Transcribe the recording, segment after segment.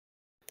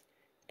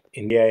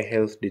in the AI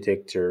health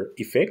detector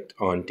effect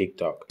on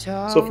TikTok.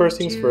 So first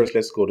things first,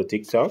 let's go to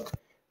TikTok.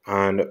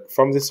 And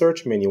from the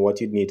search menu, what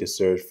you'd need to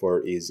search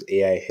for is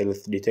AI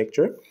health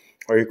detector,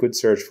 or you could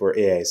search for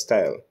AI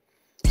style.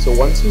 So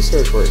once you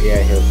search for AI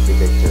health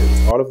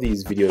detector, all of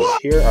these videos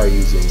here are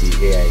using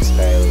the AI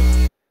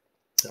style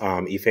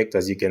effect,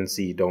 as you can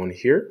see down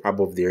here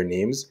above their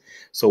names.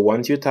 So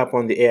once you tap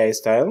on the AI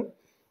style,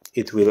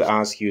 it will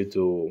ask you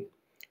to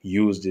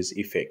use this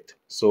effect.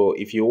 So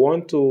if you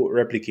want to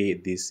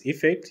replicate this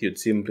effect, you'd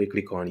simply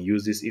click on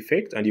use this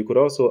effect, and you could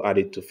also add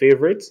it to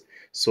favorites.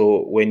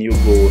 So when you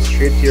go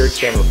straight to your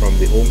camera from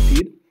the home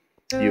feed,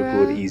 you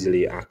could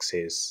easily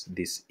access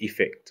this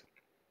effect.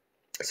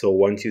 So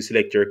once you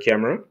select your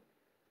camera,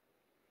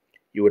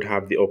 you would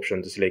have the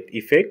option to select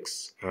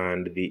effects,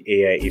 and the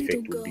AI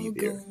effect would be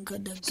there.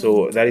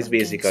 So that is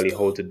basically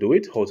how to do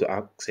it, how to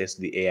access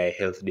the AI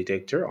health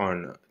detector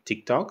on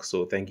TikTok.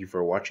 So thank you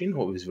for watching.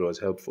 Hope this video was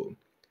helpful.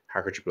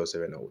 Hacker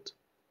 777 out.